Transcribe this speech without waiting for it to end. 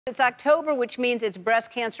It's October, which means it's Breast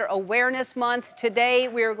Cancer Awareness Month. Today,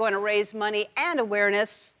 we're going to raise money and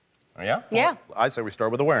awareness. Oh, yeah? Yeah. Well, I say we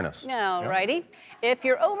start with awareness. All righty. If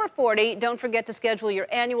you're over 40, don't forget to schedule your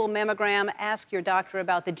annual mammogram. Ask your doctor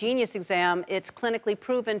about the Genius exam. It's clinically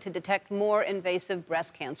proven to detect more invasive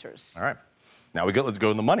breast cancers. All right. Now let's go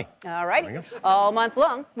to the money. All righty. All month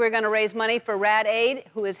long, we're going to raise money for Rad Aid,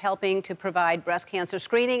 who is helping to provide breast cancer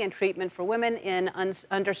screening and treatment for women in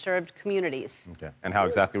underserved communities. Okay. And how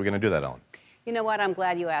exactly are we going to do that, Ellen? You know what? I'm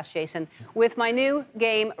glad you asked, Jason. With my new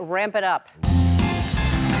game, Ramp It Up.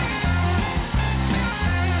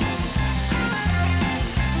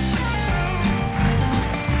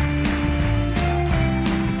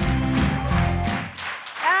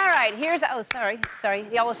 Sorry,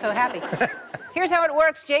 y'all were so happy. Here's how it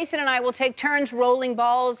works. Jason and I will take turns rolling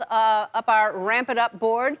balls up our Ramp It Up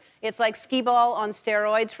board. It's like skee ball on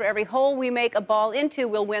steroids. For every hole we make a ball into,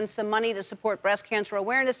 we'll win some money to support breast cancer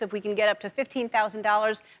awareness. If we can get up to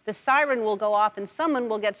 $15,000, the siren will go off and someone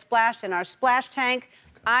will get splashed in our splash tank.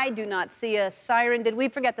 I do not see a siren. Did we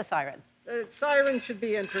forget the siren? The siren should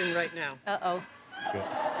be entering right now. Uh-oh.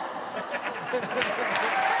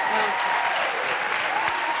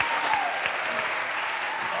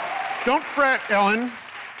 Don't fret, Ellen.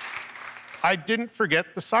 I didn't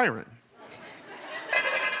forget the siren.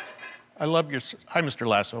 I love your... Hi, Mr.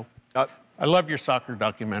 Lasso. I love your soccer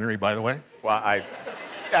documentary, by the way. Well,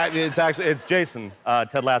 it's Jason.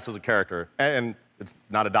 Ted Lasso's a character, and it's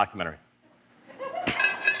not a documentary.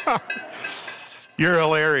 You're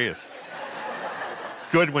hilarious.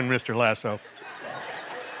 Good one, Mr. Lasso.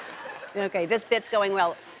 Okay, this bit's going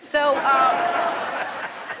well. So,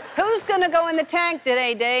 who's gonna go in the tank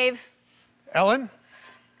today, Dave? Ellen,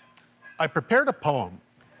 I prepared a poem.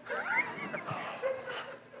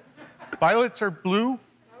 Violets are blue.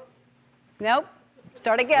 Nope.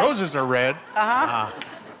 Start again. Roses are red.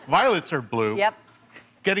 Violets are blue. Yep.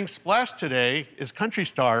 Getting splashed today is country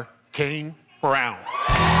star Kane Brown.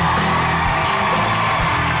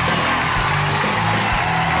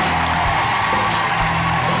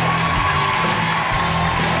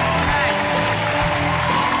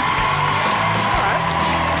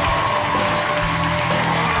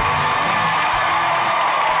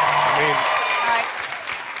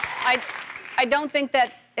 I don't think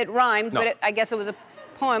that it rhymed, No. but I guess it was a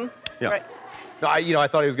poem. Yeah. Right. No, I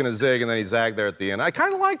thought he was going to zig, and then he zagged there at the end. I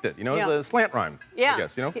kind of liked it. You know, it was a slant rhyme. Yeah. I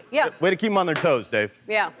guess, you know? Yeah. Way to keep them on their toes, Dave.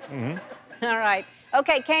 Yeah. All right.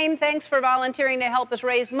 Okay, Kane, thanks for volunteering to help us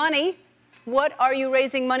raise money. What are you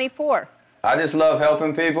raising money for? I just love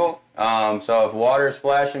helping people. So if water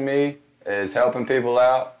splashing me is helping people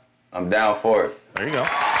out, I'm down for it. There you go.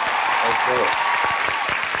 Let's do it.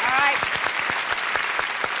 All right.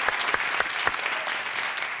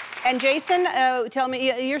 And Jason, tell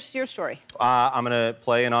me your story. I'm going to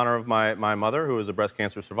play in honor of my mother, who is a breast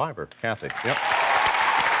cancer survivor, Kathy. Yep.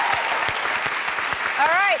 All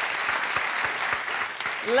right.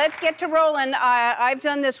 Let's get to rolling. I've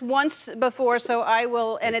done this once before, so I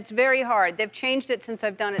will, and it's very hard. They've changed it since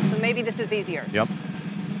I've done it, so maybe this is easier. Yep.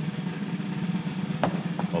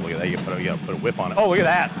 Oh, look at that. You gotta put a whip on it. Oh, look at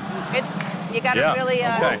that. You got to really...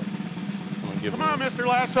 Okay. Come on, Mr.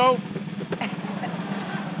 Lasso.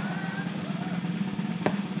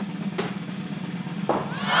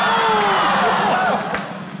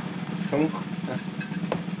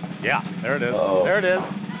 Yeah, there it is. Uh-oh. There it is.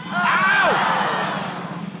 Ow!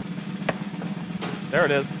 There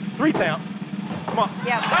it is. 3 count. Come on.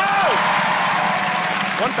 Yeah. Oh!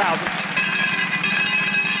 1,000.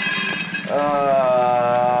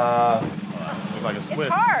 Looks like a switch.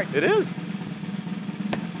 It's hard. It is.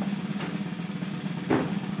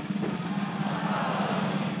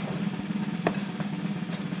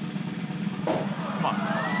 Come on.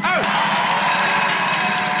 Oh!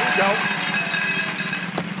 Here we go.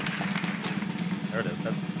 There it is.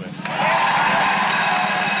 That's the switch.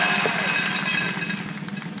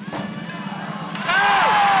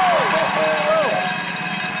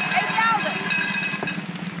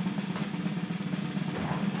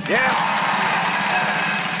 Yes!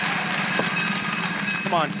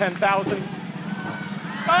 Come on, 10,000.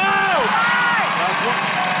 Oh!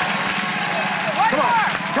 Come on,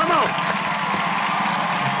 come on!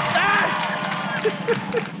 Ah!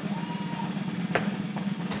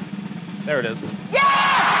 There it is. Yes!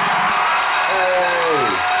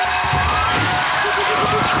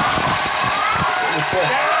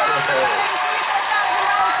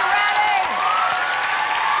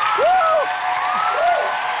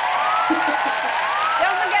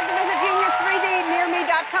 Don't forget to visit Genius3D near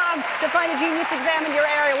me.com to find a Genius exam in your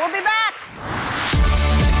area. We'll be back.